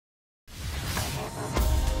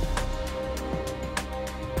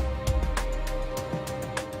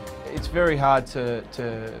very hard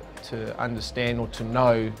to understand or to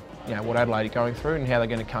know, what Adelaide are going through and how they're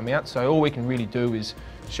going to come out. So all we can really do is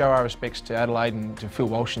show our respects to Adelaide and to Phil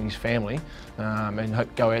Walsh and his family, and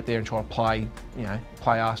hope go out there and try to play,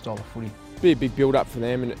 play our style of footy. Be a big build-up for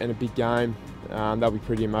them and a big game. They'll be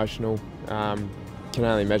pretty emotional. Can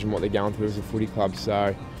only imagine what they're going through as a footy club.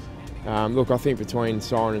 So, look, I think between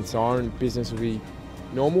siren and siren, business will be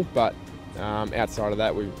normal, but outside of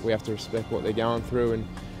that, we have to respect what they're going through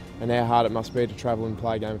and how hard it must be to travel and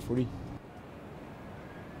play a game of footy.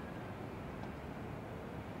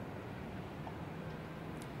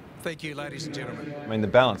 Thank you, ladies and gentlemen. I mean, the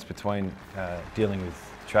balance between dealing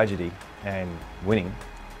with tragedy and winning,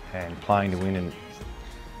 and playing to win, and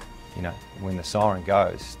when the siren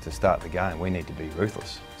goes to start the game, we need to be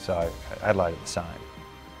ruthless. So Adelaide are the same.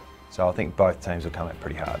 So I think both teams will come out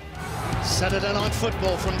pretty hard. Saturday night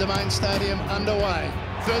football from Domain Stadium underway.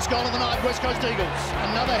 First goal of the night, West Coast Eagles.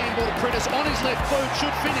 Another handball to Prentice on his left foot,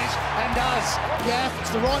 should finish, and does. Gaff,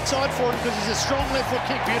 it's the right side for him because he's a strong left foot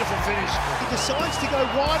kick, beautiful finish. He decides to go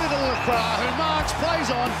wider to Lacroix, who marks, plays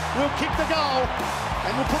on, will kick the goal,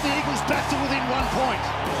 and will put the Eagles back to within 1 point.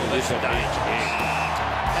 This is danger.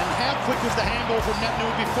 And how quick was the handball from Napnu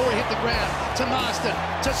before he hit the ground? To Marston,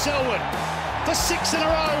 to Selwood. For 6 in a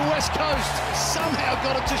row, West Coast somehow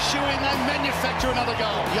got it to Shuey, and they manufacture another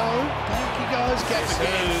goal. Back he goes, Gaff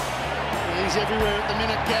again. He's everywhere at the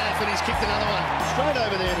minute, Gaff, and he's kicked another one. Straight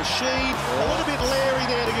over there to Sheed. A little bit leery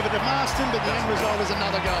there to give it to Marston, but the end result is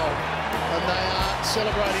another goal. And they are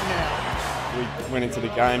celebrating now. We went into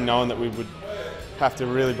the game knowing that we would have to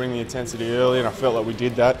really bring the intensity early, and I felt like we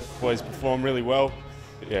did that. Boys performed really well.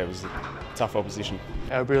 Yeah, it was a tough opposition.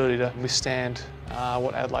 Our ability to withstand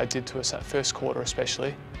what Adelaide did to us that first quarter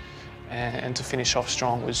especially, and to finish off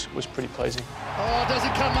strong was pretty pleasing. Oh,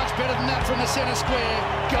 doesn't come much better than that from the centre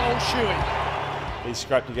square. Goal Shuey. He's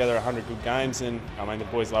scraped together 100 good games, and I mean the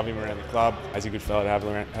boys love him around the club. He's a good fella to have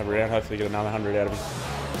around. Hopefully get another 100 out of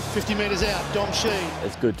him. 50 metres out, Dom Sheed.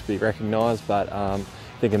 It's good to be recognised, but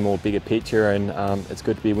thinking more bigger picture, and it's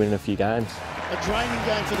good to be winning a few games. A draining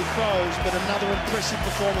game for the Crows, but another impressive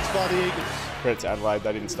performance by the Eagles. Credit to Adelaide,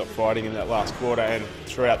 they didn't stop fighting in that last quarter, and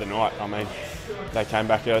throughout the night, I mean, they came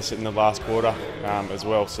back at us in the last quarter as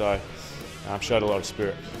well, so showed a lot of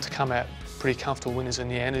spirit. To come out pretty comfortable winners in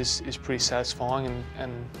the end is pretty satisfying,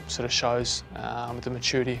 and sort of shows the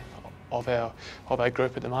maturity of our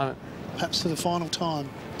group at the moment. Perhaps for the final time,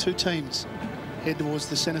 two teams head towards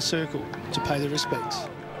the centre circle to pay their respects.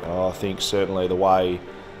 I think certainly the way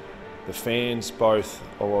the fans, both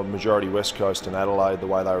or majority West Coast and Adelaide, the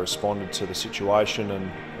way they responded to the situation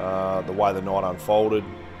and the way the night unfolded,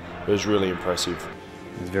 it was really impressive.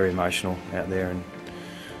 It was very emotional out there,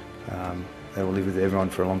 and they will live with everyone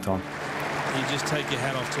for a long time. You just take your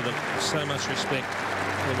hat off to them. So much respect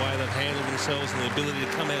for the way they've handled themselves and the ability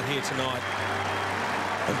to come out here tonight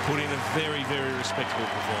and put in a very, very respectable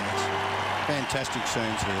performance. Fantastic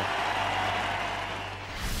scenes here.